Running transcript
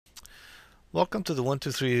Welcome to the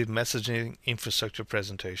 123 Messaging Infrastructure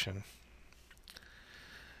presentation.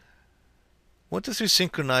 123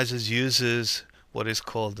 Synchronizers uses what is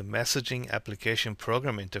called the Messaging Application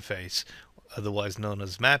Program Interface, otherwise known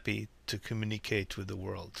as MAPI, to communicate with the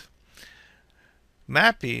world.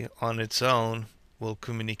 MAPI on its own will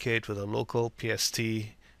communicate with a local PST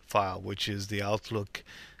file, which is the Outlook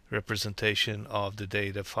representation of the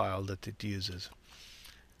data file that it uses.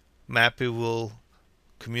 MAPI will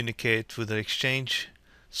communicate with the Exchange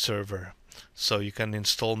server. So you can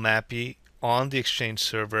install MAPI on the Exchange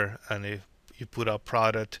server, and if you put our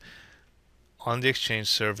product on the Exchange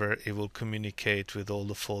server, it will communicate with all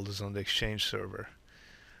the folders on the Exchange server.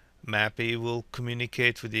 MAPI will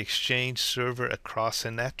communicate with the Exchange server across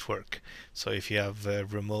a network. So if you have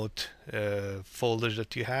remote folders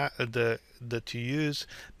that you use,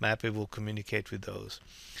 MAPI will communicate with those.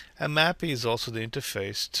 And MAPI is also the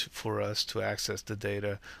interface for us to access the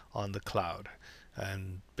data on the cloud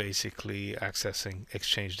and basically accessing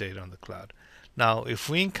Exchange data on the cloud. Now, if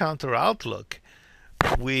we encounter Outlook,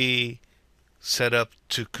 we set up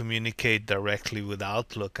to communicate directly with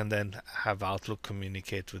Outlook and then have Outlook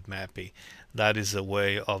communicate with MAPI. That is a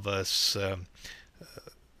way of us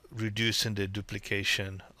reducing the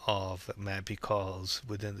duplication of MAPI calls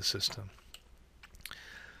within the system.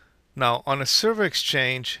 Now, on a server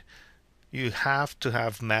exchange, you have to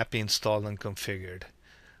have MAPI installed and configured.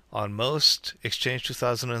 On most Exchange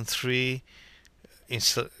 2003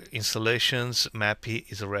 installations, MAPI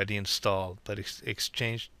is already installed, but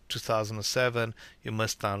Exchange 2007, you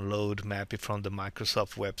must download MAPI from the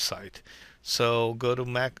Microsoft website. So go to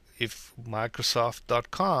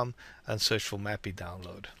Microsoft.com and search for MAPI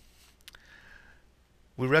download.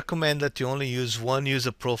 We recommend that you only use one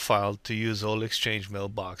user profile to use all Exchange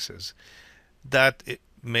mailboxes. That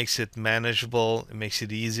makes it manageable. It makes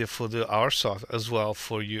it easier for our software as well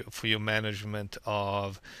for your management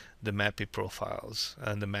of the MAPI profiles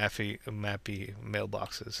and the MAPI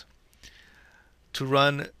mailboxes. To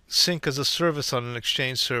run sync as a service on an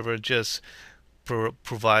Exchange server, just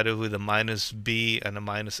provided with a -b and a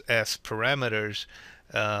 -s parameters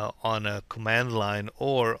on a command line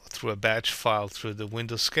or through a batch file through the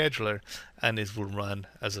Windows scheduler, and it will run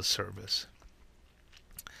as a service.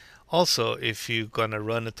 Also, if you're going to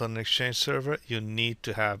run it on an Exchange server, you need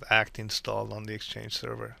to have ACT installed on the Exchange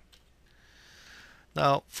server.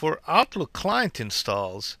 Now, for Outlook client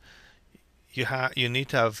installs, you need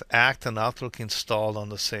to have ACT and Outlook installed on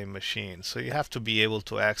the same machine. So you have to be able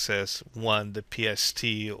to access the PST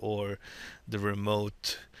or the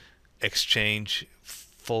remote Exchange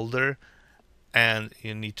folder, and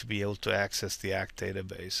you need to be able to access the ACT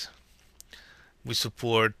database. We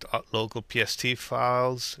support local PST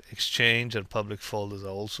files, Exchange, and public folders are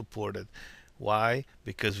all supported. Why?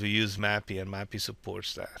 Because we use MAPI and MAPI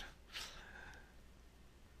supports that.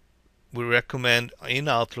 We recommend in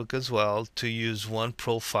Outlook as well to use one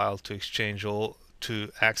profile to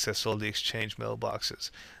access all the Exchange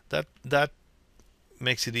mailboxes. That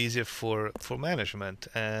makes it easier for management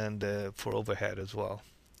and for overhead as well.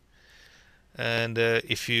 And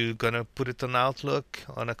if you're going to put it on Outlook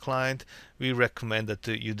on a client, we recommend that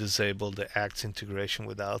you disable the ACT integration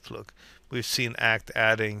with Outlook. We've seen ACT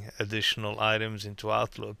adding additional items into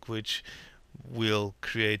Outlook, which will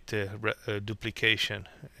create a duplication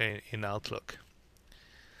in Outlook.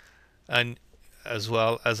 And as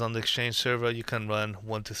well as on the Exchange server, you can run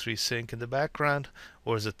 123 sync in the background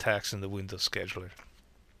or as a task in the Windows scheduler.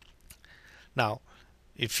 Now,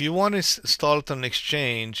 if you want to install it on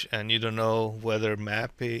Exchange and you don't know whether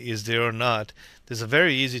MAPI is there or not, there's a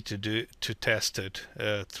very easy to test it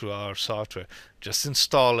through our software. Just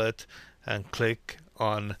install it and click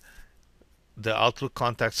on the Outlook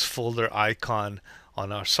Contacts folder icon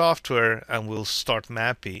on our software, and we'll start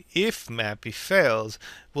MAPI. If MAPI fails,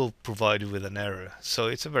 we'll provide you with an error. So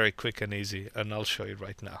it's a very quick and easy, and I'll show you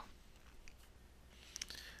right now.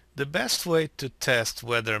 The best way to test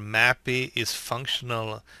whether MAPI is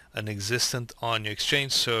functional and existent on your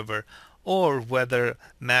Exchange server or whether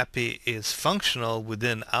MAPI is functional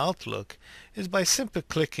within Outlook is by simply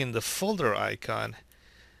clicking the folder icon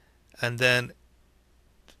and then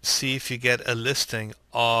see if you get a listing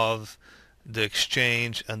of the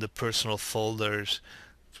Exchange and the personal folders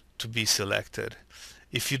to be selected.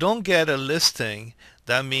 If you don't get a listing,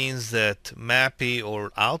 that means that MAPI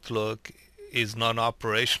or Outlook is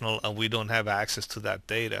non-operational and we don't have access to that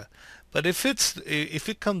data. But if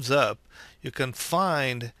it comes up, you can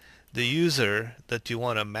find the user that you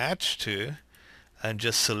want to match to and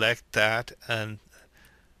just select that, and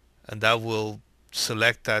that will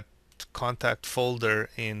select that contact folder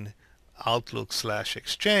in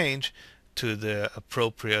Outlook/Exchange to the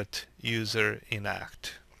appropriate user in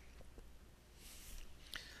ACT.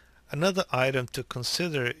 Another item to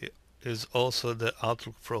consider is also the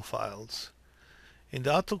Outlook profiles. In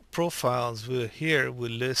the Outlook profiles, we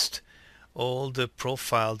list all the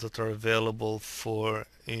profiles that are available for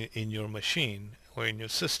in your machine or in your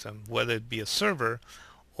system, whether it be a server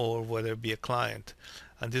or whether it be a client.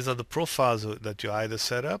 And these are the profiles that you either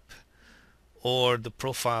set up or the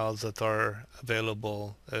profiles that are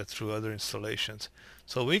available through other installations.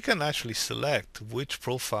 So we can actually select which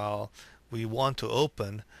profile we want to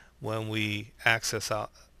open when we access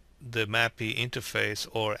the MAPI interface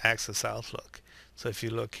or access Outlook. So if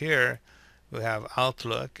you look here, we have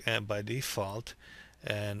Outlook and by default,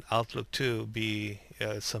 and Outlook 2 be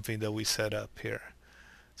something that we set up here.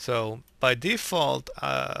 So by default,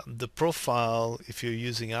 the profile, if you're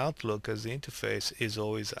using Outlook as the interface, is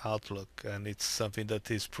always Outlook, and it's something that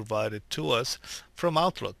is provided to us from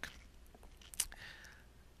Outlook.